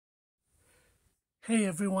Hey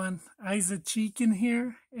everyone, Isaac Cheekin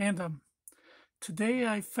here, and today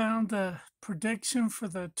I found a prediction for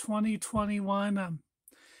the 2021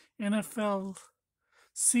 NFL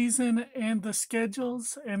season and the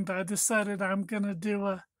schedules, and I decided I'm gonna do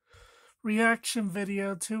a reaction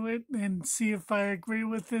video to it and see if I agree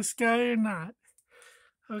with this guy or not.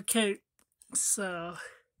 Okay, so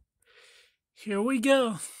here we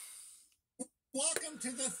go. Welcome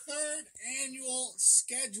to the third annual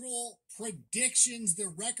schedule predictions, the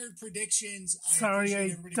record predictions. Sorry,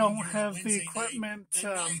 I don't have the equipment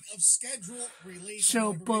the night of schedule release.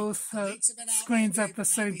 show both screens at the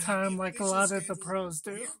same time like a lot of the pros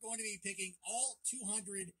do. We are going to be picking all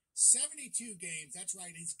 272 games. That's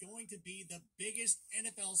right. It's going to be the biggest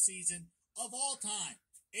NFL season of all time.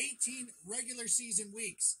 18 regular season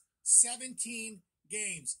weeks, 17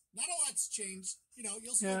 games. Not a lot's changed.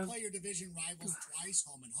 You'll still play your division rivals twice,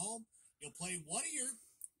 home and home. You'll play one of your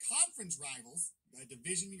conference rivals, a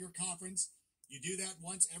division of your conference. You do that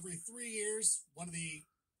once every 3 years, one of the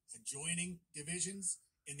adjoining divisions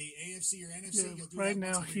in the AFC or NFC. Yeah, you'll do right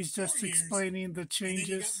that now he's just explaining the changes. And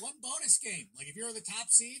then you got one bonus game. Like if you're the top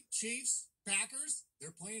seed, Chiefs, Packers,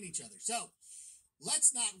 they're playing each other. So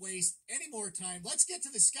let's not waste any more time. Let's get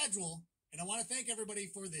to the schedule. And I want to thank everybody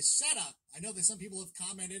for this setup. I know that some people have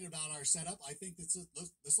commented about our setup. I think this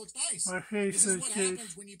looks nice. This is what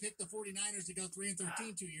happens when you pick the 49ers to go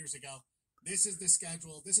 3-13 2 years ago. This is the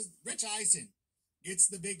schedule. This is Rich Eisen gets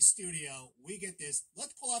the big studio. We get this.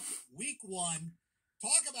 Let's pull up week 1.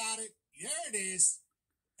 Talk about it. There it is.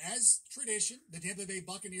 As tradition, the Tampa Bay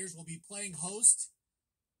Buccaneers will be playing host.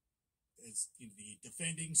 As the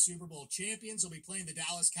defending Super Bowl champions will be playing the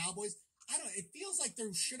Dallas Cowboys. It feels like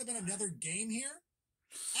there should have been another game here.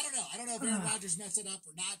 I don't know if Aaron Rodgers messed it up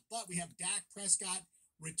or not, but we have Dak Prescott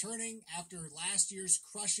returning after last year's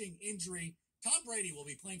crushing injury. Tom Brady will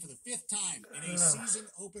be playing for the 5th time in a season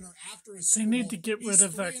opener after a Super Bowl. They need to get rid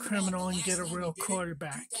of that criminal and get a real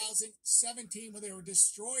quarterback. 2017 when they were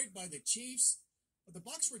destroyed by the Chiefs. But the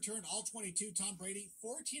Bucs returned all 22. Tom Brady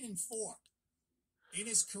 14-4 in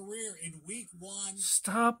his career in week 1.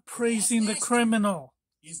 Stop praising the criminal.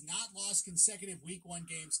 He has not lost consecutive week 1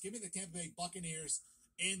 games. Give me the Tampa Bay Buccaneers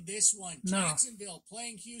in this one. No. Jacksonville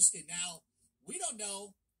playing Houston. Now, we don't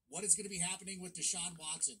know what is going to be happening with Deshaun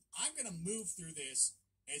Watson. I'm going to move through this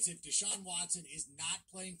as if Deshaun Watson is not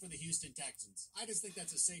playing for the Houston Texans. I just think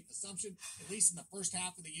that's a safe assumption, at least in the first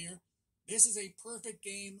half of the year. This is a perfect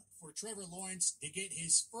game for Trevor Lawrence to get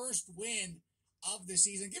his first win of the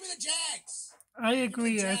season. Give me the Jags. I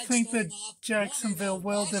agree. I think that Jacksonville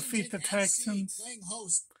will defeat the Texans. Playing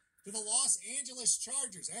host to the Los Angeles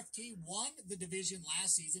Chargers. FT won the division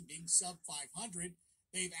last season, being sub 500.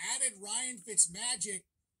 They've added Ryan Fitzmagic.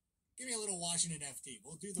 Give me a little Washington FT.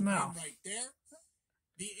 We'll do the win right there.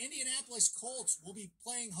 The Indianapolis Colts will be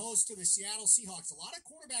playing host to the Seattle Seahawks. A lot of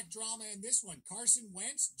quarterback drama in this one. Carson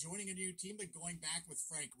Wentz joining a new team, but going back with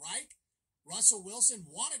Frank Reich. Russell Wilson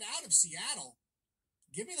wanted out of Seattle.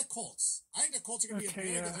 Give me the Colts. I think the Colts are going to be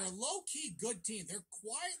They're a low-key good team. They're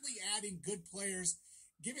quietly adding good players.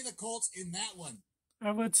 Give me the Colts in that one.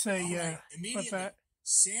 I would say, right. Immediately,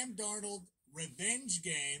 Sam Darnold, revenge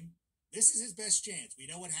game. This is his best chance. We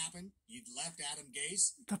know what happened. He left Adam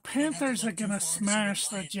Gase. The Panthers are going to smash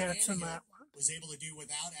the Jets in that one. Was able to do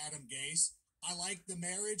without Adam Gase. I like the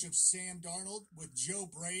marriage of Sam Darnold with Joe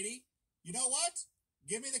Brady. You know what?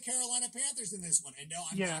 Give me the Carolina Panthers in this one. And no,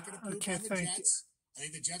 I'm not going to poop on the Jets. I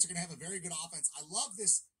think the Jets are going to have a very good offense. I love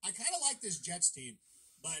this. I kind of like this Jets team,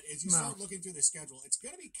 but as you start looking through the schedule, it's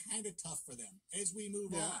going to be kind of tough for them as we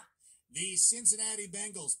move on. The Cincinnati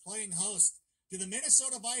Bengals playing host to the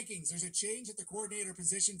Minnesota Vikings. There's a change at the coordinator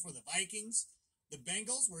position for the Vikings. The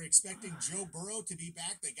Bengals were expecting Joe Burrow to be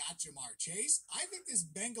back. They got Jamar Chase. I think this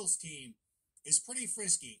Bengals team is pretty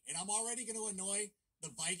frisky, and I'm already going to annoy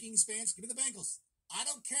the Vikings fans. Give me the Bengals. I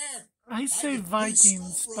don't care. I say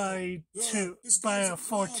Vikings by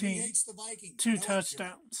 14. 2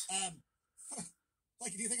 touchdowns.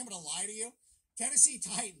 Do you think I'm going to lie to you? Tennessee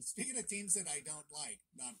Titans. Speaking of teams that I don't like.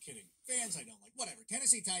 No, I'm kidding. Fans I don't like. Whatever.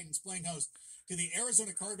 Tennessee Titans playing host to the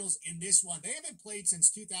Arizona Cardinals in this one. They haven't played since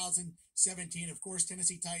 2017. Of course,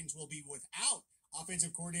 Tennessee Titans will be without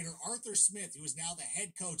offensive coordinator Arthur Smith, who is now the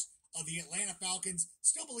head coach of the Atlanta Falcons.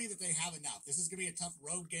 Still believe that they have enough. This is going to be a tough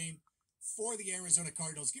road game for the Arizona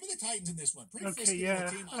Cardinals. Give me the Titans in this one. Pretty frisky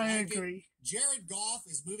team. I agree. Jared Goff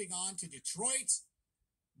is moving on to Detroit,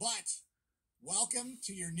 but welcome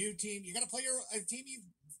to your new team. You got to play a team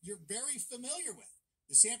you're very familiar with.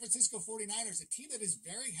 The San Francisco 49ers, a team that is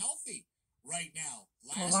very healthy right now.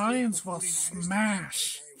 The Lions will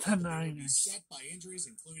smash the Niners. Set by injuries,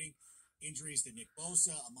 including injuries to Nick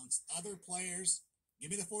Bosa, amongst other players. Give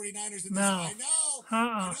me the 49ers in this. No. I know. Uh-uh.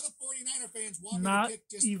 I know the 49er fans want Not me to pick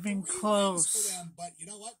just even 3 close. wins for them, but you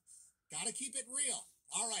know what? Got to keep it real.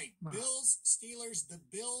 All right, No. Bills, Steelers. The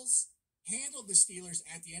Bills handled the Steelers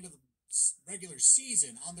at the end of the regular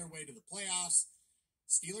season on their way to the playoffs.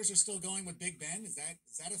 Steelers are still going with Big Ben. Is that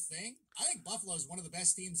a thing? I think Buffalo is one of the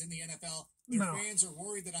best teams in the NFL. Their fans are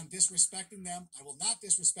worried that I'm disrespecting them. I will not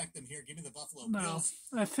disrespect them here. Give me the Buffalo Bills.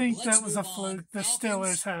 I think Let's that was a move on. fluke. The Falcons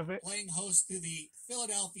Steelers have it. playing host to the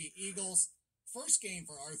Philadelphia Eagles. First game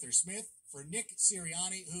for Arthur Smith, for Nick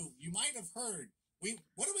Sirianni, who you might have heard.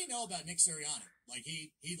 What do we know about Nick Sirianni? Like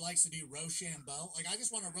he likes to do Rochambeau. Like I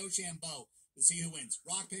just want a Rochambeau to see who wins.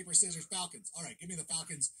 Rock, paper, scissors, Falcons. All right, give me the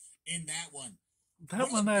Falcons in that one.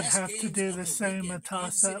 That one I'd have to do the same, a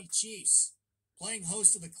toss-up. Chiefs playing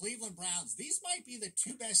host to the Cleveland Browns. These might be the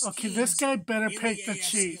 2 best Okay, teams this guy better in pick the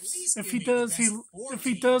AFC. Chiefs. At If least he give me the does, best 4 if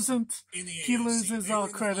he teams doesn't, in the he AFC. loses They were all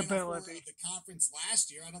in the Final Four credibility. of the conference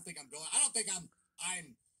last year. I don't think I'm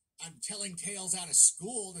telling tales out of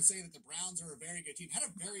school to say that the Browns are a very good team. Had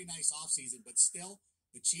a very nice offseason, but still,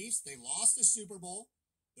 the Chiefs, they lost the Super Bowl.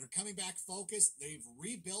 They're coming back focused. They've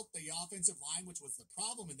rebuilt the offensive line, which was the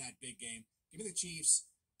problem in that big game. Give me the Chiefs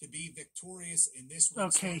to be victorious in this one.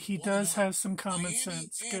 Okay, So he does have some common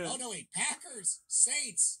sense. Good. Oh, no, wait. Packers,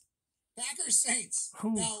 Saints.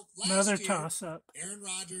 Ooh, Now, another last year, toss-up. Aaron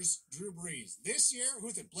Rodgers, Drew Brees. This year,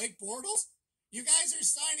 who's it, Blake Bortles? You guys are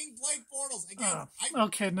signing Blake Bortles. Again,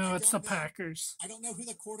 it's the Packers. I don't know who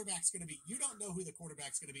the quarterback's going to be. You don't know who the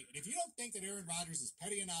quarterback's going to be. And if you don't think that Aaron Rodgers is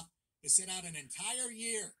petty enough to sit out an entire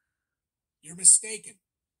year, you're mistaken.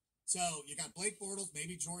 So you got Blake Bortles,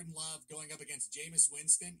 maybe Jordan Love going up against Jameis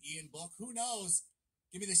Winston, Ian Book. Who knows?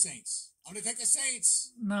 Give me the Saints. I'm going to take the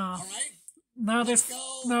Saints. No. All right? Not if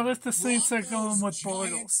the Saints are going with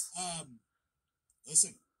Bortles.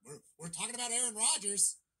 Listen, we're talking about Aaron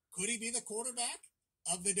Rodgers. Could he be the quarterback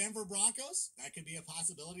of the Denver Broncos? That could be a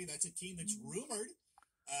possibility. That's a team that's rumored.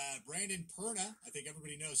 Brandon Perna, I think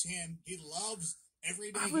everybody knows him. He loves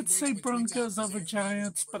every day. I would say Broncos over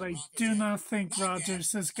Giants, but I do not think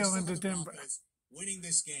Rodgers is going to Denver. Winning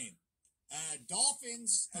this game.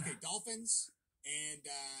 Dolphins and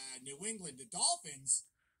New England. The Dolphins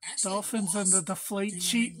and the deflate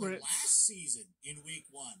cheat Ritz. Last season in week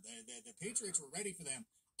 1. The Patriots were ready for them.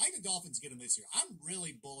 I think the Dolphins get them this year. I'm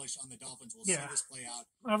really bullish on the Dolphins. We'll see this play out.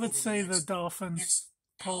 I would say the Dolphins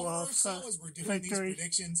pull off as we're doing victory. These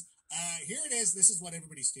predictions. Here it is. This is what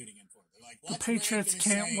everybody's tuning in for. They're like, the Patriots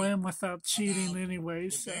can't win without cheating anyway.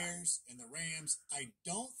 The Bears and the Rams. I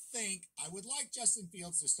would like Justin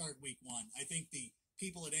Fields to start week 1. I think the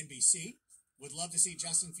people at NBC would love to see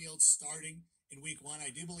Justin Fields starting in week 1. I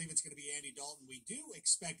do believe it's going to be Andy Dalton. We do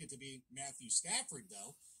expect it to be Matthew Stafford,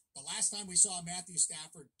 though. The last time we saw Matthew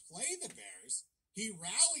Stafford play the Bears, he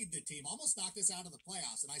rallied the team, almost knocked us out of the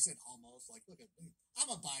playoffs. And I said almost, like, look at me.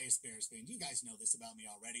 I'm a biased Bears fan. You guys know this about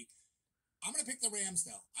me already. I'm going to pick the Rams,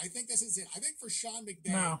 though. I think this is it. I think for Sean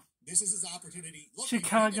McVay, this is his opportunity. Look,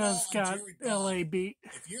 Chicago's got LA beat.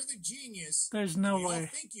 If you're the genius, there's no way. I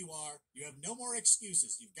think you are. You have no more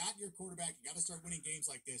excuses. You've got your quarterback. You got to start winning games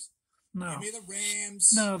like this. No. Give me the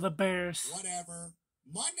Rams. No, the Bears. Whatever.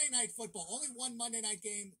 Monday Night Football. Only one Monday night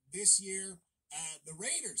game this year. The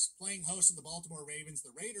Raiders playing host to the Baltimore Ravens. The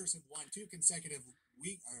Raiders have won two consecutive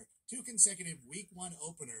week 1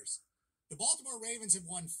 openers. The Baltimore Ravens have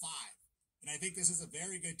won 5. And I think this is a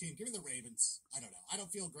very good team. Give me the Ravens. I don't know. I don't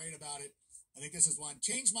feel great about it. I think this is one.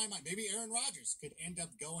 Change my mind. Maybe Aaron Rodgers could end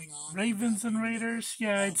up going on. Ravens and Raiders?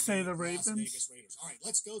 Yeah, I'd say the Ravens. Las Vegas Raiders. All right,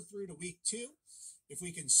 let's go through to week 2. If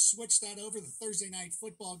we can switch that over, the Thursday night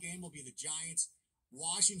football game will be the Giants,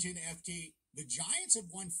 Washington FT. The Giants have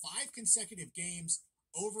won 5 consecutive games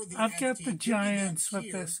over the I've FT. got the Giants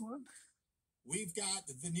with this one. We've got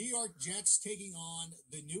the New York Jets taking on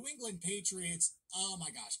the New England Patriots. Oh,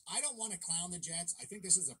 my gosh. I don't want to clown the Jets. I think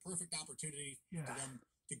this is a perfect opportunity for them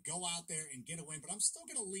to go out there and get a win. But I'm still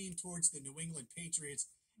going to lean towards the New England Patriots.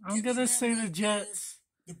 I'm going to say the Jets.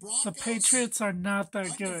 The Broncos, the Patriots are not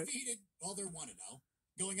that good. Well, they're 1-0.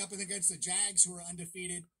 Going up against the Jags, who are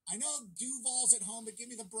undefeated. I know Duval's at home, but give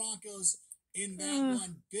me the Broncos in that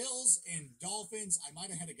one. Bills and Dolphins. I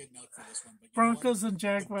might have had a good note for this one. But Broncos and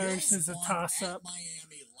Jaguars is a toss-up.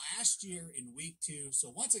 Miami last year in week 2.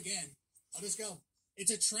 So once again, I'll just go.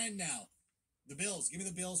 It's a trend now. The Bills. Give me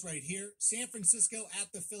the Bills right here. San Francisco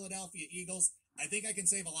at the Philadelphia Eagles. I think I can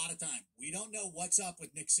save a lot of time. We don't know what's up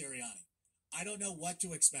with Nick Sirianni. I don't know what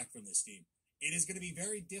to expect from this team. It is going to be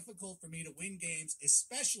very difficult for me to win games,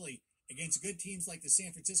 especially against good teams like the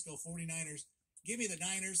San Francisco 49ers. Give me the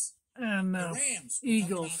Niners. And The Rams,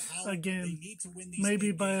 Eagles how they again, need to win these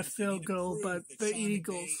maybe big by a games. They need field to goal, prove but that the Sean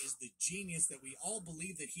Eagles. McVay is the genius that we all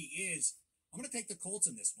believe that he is. I'm going to take the Colts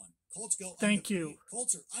in this one. Colts go Thank undefeated. you.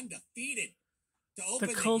 Colts are undefeated to open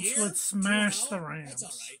The Colts year. would smash 2-0. the Rams. That's all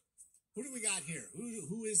right. Who do we got here?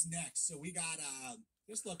 Who is next? So we got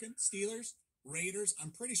just looking Steelers, Raiders.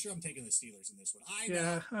 I'm pretty sure I'm taking the Steelers in this one.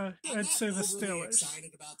 I'd say the Steelers. I'm Steelers.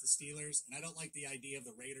 excited about the Steelers, and I don't like the idea of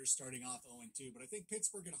the Raiders starting off 0-2. But I think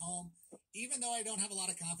Pittsburgh at home, even though I don't have a lot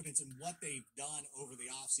of confidence in what they've done over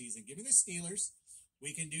the offseason, give me the Steelers.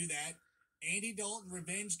 We can do that. Andy Dalton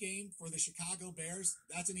revenge game for the Chicago Bears.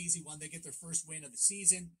 That's an easy one. They get their first win of the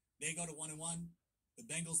season. They go to 1-1. The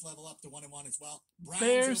Bengals level up to 1-1 as well.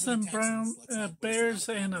 Bears and Bears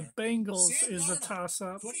and Bengals is a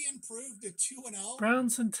toss-up. Could he improve to 2-0?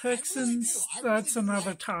 Browns and Texans, that's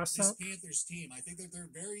another toss-up. This Panthers team, I think that they're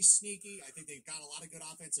very sneaky. I think they've got a lot of good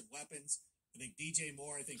offensive weapons. I think DJ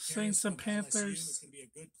Moore, I think Saints and Panthers is going to be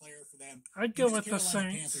a good player for them. I'd go with the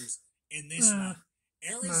Saints. Panthers in this one.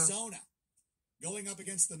 Arizona going up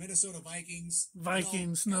against the Minnesota Vikings.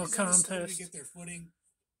 Vikings, no contest. To get their footing.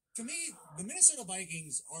 To me, the Minnesota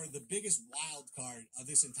Vikings are the biggest wild card of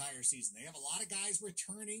this entire season. They have a lot of guys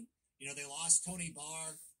returning. They lost Tony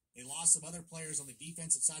Barr. They lost some other players on the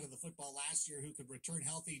defensive side of the football last year who could return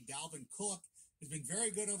healthy. Dalvin Cook has been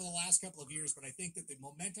very good over the last couple of years, but I think that the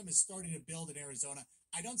momentum is starting to build in Arizona.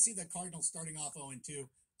 I don't see the Cardinals starting off 0-2.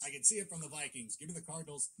 I can see it from the Vikings. Give me the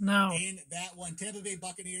Cardinals in that one. Tampa Bay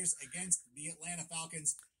Buccaneers against the Atlanta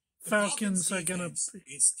Falcons. The Falcons are going to...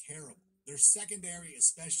 It's terrible. Their secondary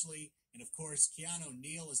especially, and of course, Keanu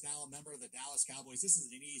Neal is now a member of the Dallas Cowboys. This is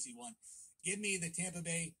an easy one. Give me the Tampa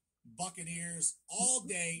Bay Buccaneers all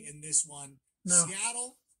day in this one. No.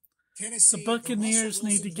 Seattle, Tennessee. The Buccaneers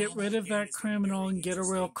need to get rid of that criminal and get a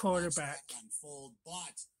real quarterback.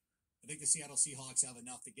 But I think the Seattle Seahawks have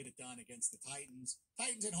enough to get it done against the Titans.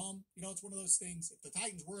 Titans at home, it's one of those things. If the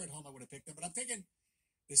Titans were at home, I would have picked them. But I'm thinking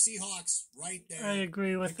the Seahawks right there. I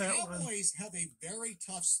agree with that one. The Cowboys have a very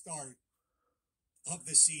tough start of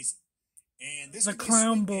the season. And this the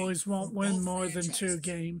Clown Boys won't win more than 2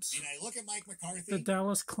 games. And I look at Mike McCarthy. The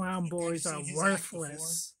Dallas Clown Boys are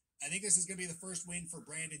worthless. I think this is going to be the first win for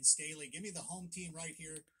Brandon Staley. Give me the home team right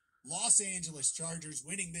here. Los Angeles Chargers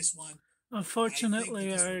winning this one.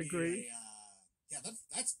 Unfortunately, I agree.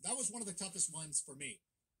 That was one of the toughest ones for me.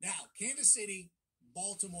 Now, Kansas City,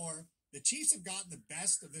 Baltimore. The Chiefs have gotten the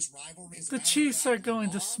best of this rivalry. The Chiefs are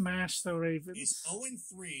going to smash the Ravens. He's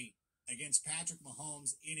 0-3 against Patrick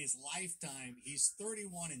Mahomes in his lifetime. He's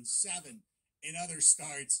 31-7 in other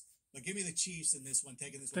starts. But give me the Chiefs in this one,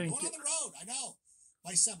 taking this one. Going on the road, I know.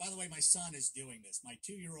 My son, by the way, my son is doing this. My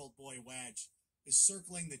 2-year-old boy, Wedge, is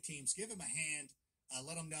circling the teams. Give him a hand.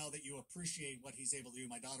 Let him know that you appreciate what he's able to do.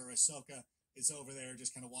 My daughter, Ahsoka, is over there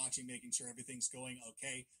just kind of watching, making sure everything's going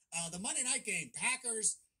okay. The Monday night game,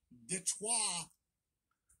 Packers, Detroit.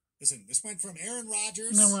 Listen, this went from Aaron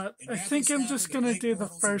Rodgers. You know what? I think I'm just going to do the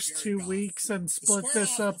first 2 weeks and split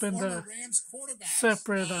this up into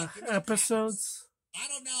separate episodes. I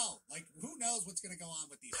don't know. Who knows what's going to go on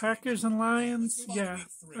with these Packers and Lions? Yeah,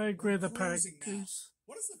 I agree with the Packers.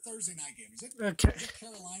 What is the Thursday night game? Is it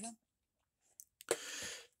Carolina?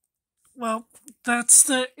 Well, that's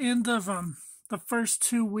the end of the first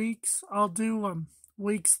 2 weeks. I'll do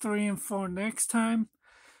weeks 3 and 4 next time.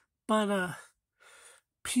 But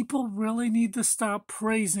people really need to stop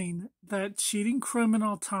praising that cheating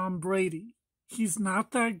criminal Tom Brady. He's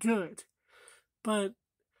not that good. But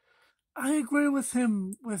I agree with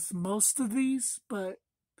him with most of these, but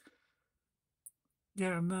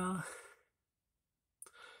yeah, no.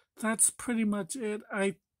 That's pretty much it.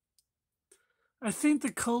 I think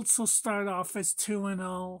the Colts will start off as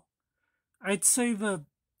 2-0. I'd say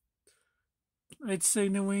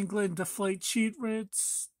New England deflate cheat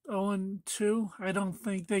rates 0-2. I don't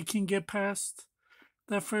think they can get past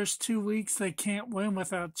the first 2 weeks. They can't win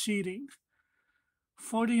without cheating.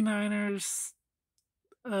 49ers,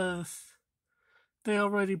 they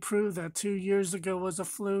already proved that 2 years ago was a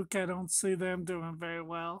fluke. I don't see them doing very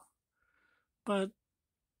well. But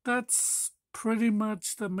that's pretty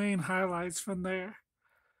much the main highlights from there.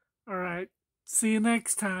 All right. See you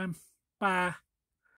next time. Bye.